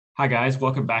Hi guys,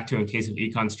 welcome back to In Case of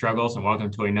Econ Struggles and welcome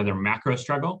to another macro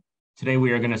struggle. Today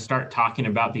we are going to start talking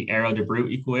about the Arrow-Debreu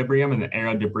Equilibrium and the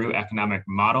Arrow-Debreu economic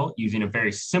model using a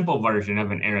very simple version of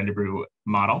an Arrow-Debreu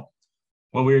model.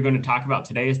 What we're going to talk about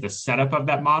today is the setup of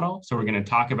that model. So we're going to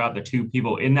talk about the two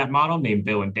people in that model named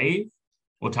Bill and Dave.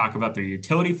 We'll talk about their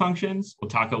utility functions. We'll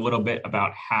talk a little bit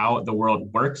about how the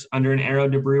world works under an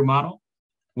Arrow-Debreu model.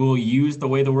 We'll use the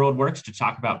way the world works to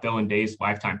talk about Bill and Dave's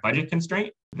lifetime budget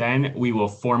constraint. Then we will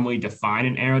formally define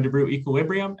an Arrow-Debreu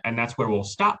equilibrium, and that's where we'll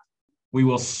stop. We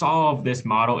will solve this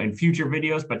model in future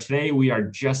videos, but today we are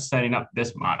just setting up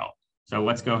this model. So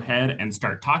let's go ahead and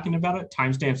start talking about it.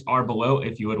 Timestamps are below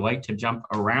if you would like to jump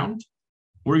around.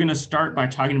 We're going to start by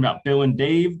talking about Bill and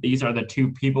Dave. These are the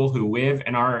two people who live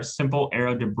in our simple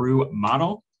Arrow-Debreu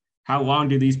model. How long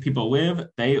do these people live?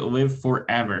 They live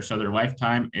forever. So their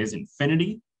lifetime is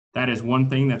infinity. That is one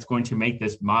thing that's going to make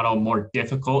this model more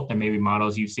difficult than maybe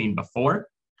models you've seen before.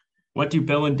 What do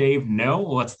Bill and Dave know?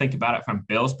 Well, let's think about it from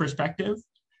Bill's perspective.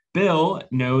 Bill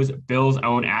knows Bill's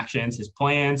own actions, his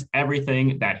plans,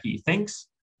 everything that he thinks,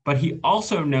 but he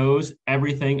also knows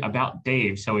everything about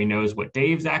Dave. So he knows what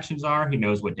Dave's actions are. He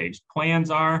knows what Dave's plans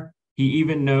are. He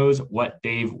even knows what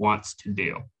Dave wants to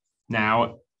do.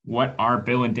 Now, what are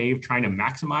Bill and Dave trying to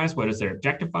maximize? What is their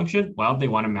objective function? Well, they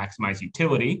want to maximize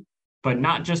utility, but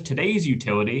not just today's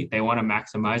utility. They want to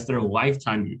maximize their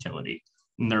lifetime utility.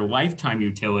 And their lifetime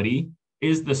utility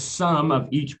is the sum of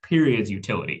each period's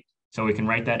utility. So we can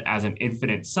write that as an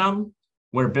infinite sum,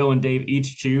 where Bill and Dave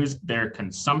each choose their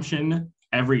consumption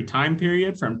every time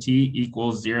period from t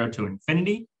equals 0 to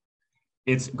infinity.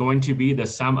 It's going to be the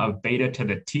sum of beta to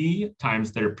the t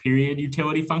times their period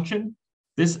utility function.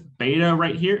 This beta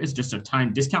right here is just a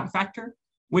time discount factor,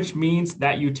 which means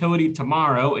that utility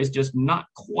tomorrow is just not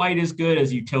quite as good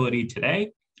as utility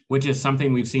today, which is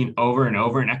something we've seen over and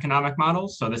over in economic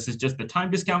models. So this is just the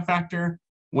time discount factor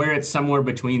where it's somewhere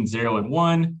between 0 and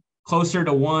 1. Closer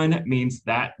to 1 means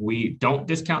that we don't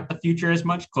discount the future as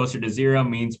much. Closer to 0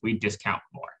 means we discount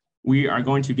more. We are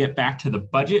going to get back to the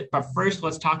budget, but first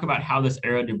let's talk about how this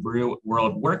Arrow-Debreu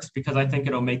world works, because I think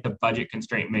it'll make the budget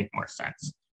constraint make more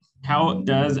sense. How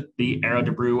does the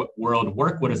Arrow-Debreu world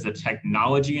work? What is the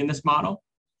technology in this model?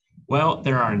 Well,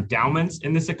 there are endowments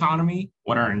in this economy.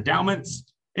 What are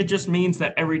endowments? It just means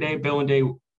that every day Bill and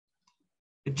Dave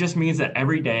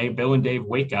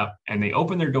wake up and they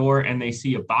open their door and they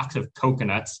see a box of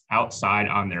coconuts outside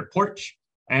on their porch.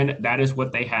 And that is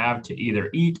what they have to either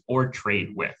eat or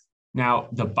trade with. Now,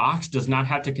 the box does not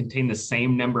have to contain the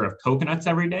same number of coconuts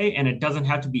every day, and it doesn't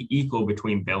have to be equal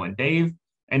between Bill and Dave.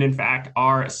 And in fact,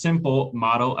 our simple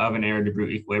model of an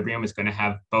Arrow-Debreu equilibrium is going to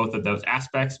have both of those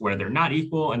aspects where they're not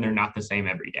equal and they're not the same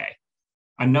every day.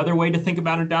 Another way to think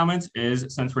about endowments is,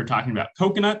 since we're talking about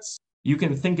coconuts, you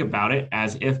can think about it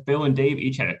as if Bill and Dave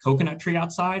each had a coconut tree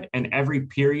outside, and every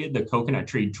period the coconut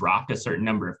tree dropped a certain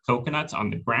number of coconuts on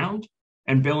the ground.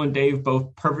 And Bill and Dave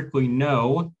both perfectly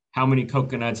know how many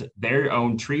coconuts their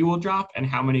own tree will drop and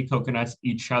how many coconuts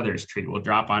each other's tree will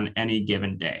drop on any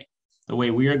given day. The way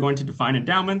we are going to define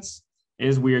endowments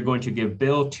is we are going to give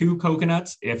Bill 2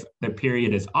 coconuts if the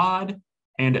period is odd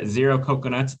and 0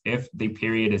 coconuts if the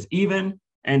period is even,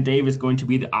 and Dave is going to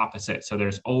be the opposite. So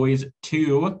there's always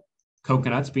 2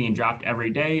 coconuts being dropped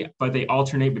every day, but they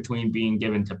alternate between being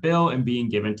given to Bill and being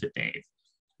given to Dave.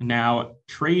 Now,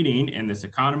 trading in this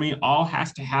economy all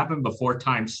has to happen before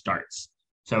time starts.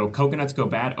 So coconuts go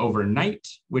bad overnight,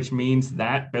 which means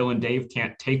that Bill and Dave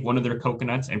can't take one of their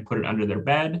coconuts and put it under their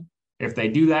bed. If they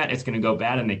do that, it's going to go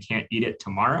bad and they can't eat it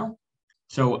tomorrow.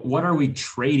 So what are we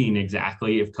trading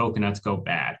exactly if coconuts go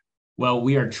bad? Well,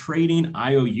 we are trading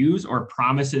IOUs, or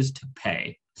promises to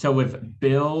pay. So if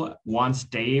Bill wants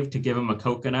Dave to give him a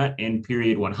coconut in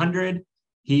period 100,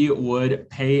 he would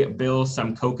pay Bill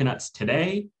some coconuts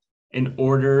today in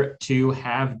order to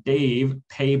have Dave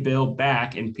pay Bill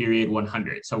back in period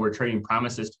 100. So we're trading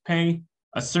promises to pay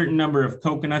a certain number of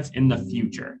coconuts in the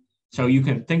future. So you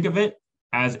can think of it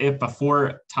as if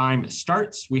before time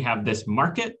starts, we have this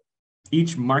market.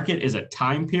 Each market is a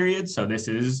time period. So this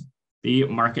is the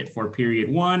market for period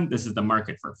 1. This is the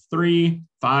market for 3,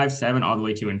 5, 7, all the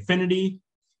way to infinity.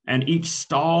 And each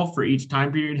stall for each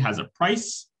time period has a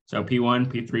price. So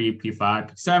P1, P3,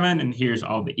 P5, P7, and here's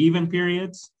all the even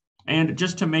periods. And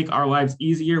just to make our lives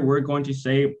easier, we're going to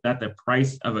say that the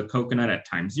price of a coconut at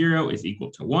time 0 is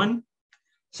equal to 1,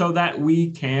 so that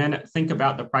we can think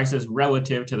about the prices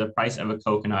relative to the price of a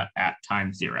coconut at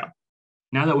time 0.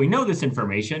 Now that we know this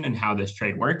information and how this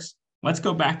trade works, let's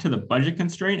go back to the budget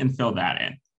constraint and fill that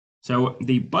in. So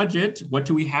the budget, what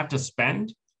do we have to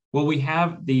spend? Well, we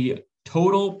have the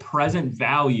total present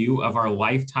value of our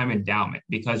lifetime endowment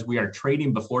because we are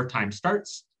trading before time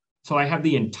starts. So I have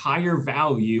the entire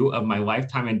value of my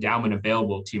lifetime endowment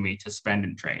available to me to spend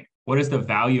and trade. What is the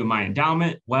value of my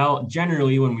endowment? Well,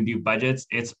 generally when we do budgets,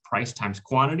 it's price times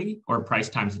quantity or price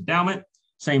times endowment.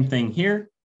 Same thing here.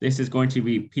 This is going to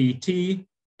be PT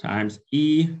times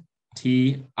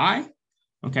ETI.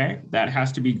 Okay, that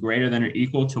has to be greater than or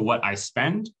equal to what I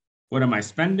spend. What am I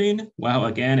spending? Well,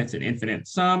 again, it's an infinite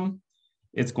sum.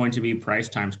 It's going to be price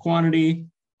times quantity,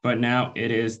 but now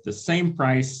it is the same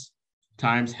price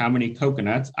times how many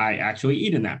coconuts I actually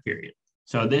eat in that period.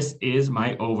 So this is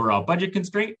my overall budget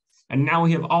constraint. And now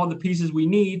we have all the pieces we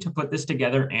need to put this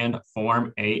together and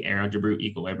form a Arrow-Debreu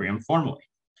equilibrium formally.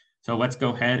 So let's go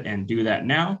ahead and do that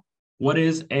now. What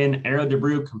is an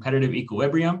Arrow-Debreu competitive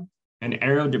equilibrium? An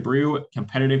Arrow-Debreu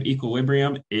competitive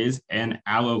equilibrium is an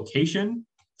allocation.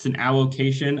 It's an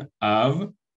allocation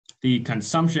of the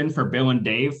consumption for Bill and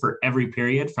Dave for every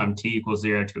period from t equals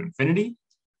 0 to infinity.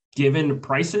 Given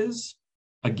prices,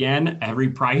 again, every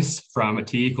price from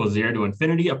t equals 0 to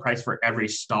infinity, a price for every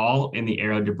stall in the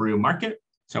Arrow-Debreu market.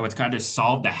 So it's got to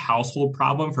solve the household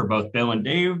problem for both Bill and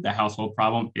Dave. The household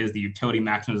problem is the utility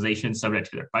maximization subject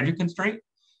to their budget constraint.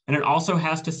 And it also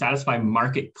has to satisfy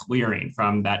market clearing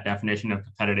from that definition of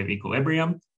competitive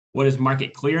equilibrium. What is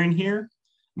market clearing here?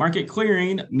 Market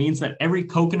clearing means that every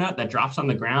coconut that drops on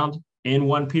the ground in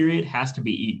one period has to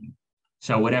be eaten.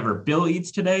 So whatever Bill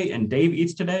eats today and Dave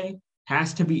eats today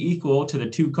has to be equal to the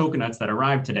 2 coconuts that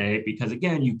arrived today because,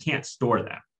 again, you can't store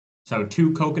them. So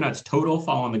 2 coconuts total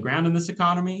fall on the ground in this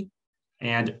economy,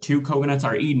 and 2 coconuts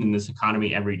are eaten in this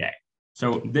economy every day.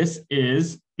 So this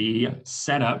is the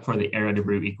setup for the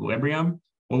Arrow-Debreu equilibrium.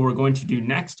 What we're going to do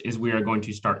next is we are going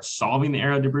to start solving the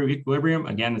Arrow-Debreu equilibrium.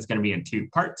 Again, it's going to be in 2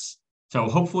 parts. So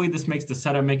hopefully this makes the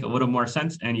setup make a little more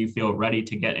sense and you feel ready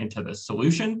to get into the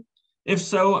solution. If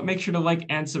so, make sure to like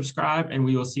and subscribe, and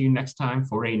we will see you next time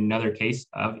for another case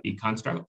of Econ Struggle.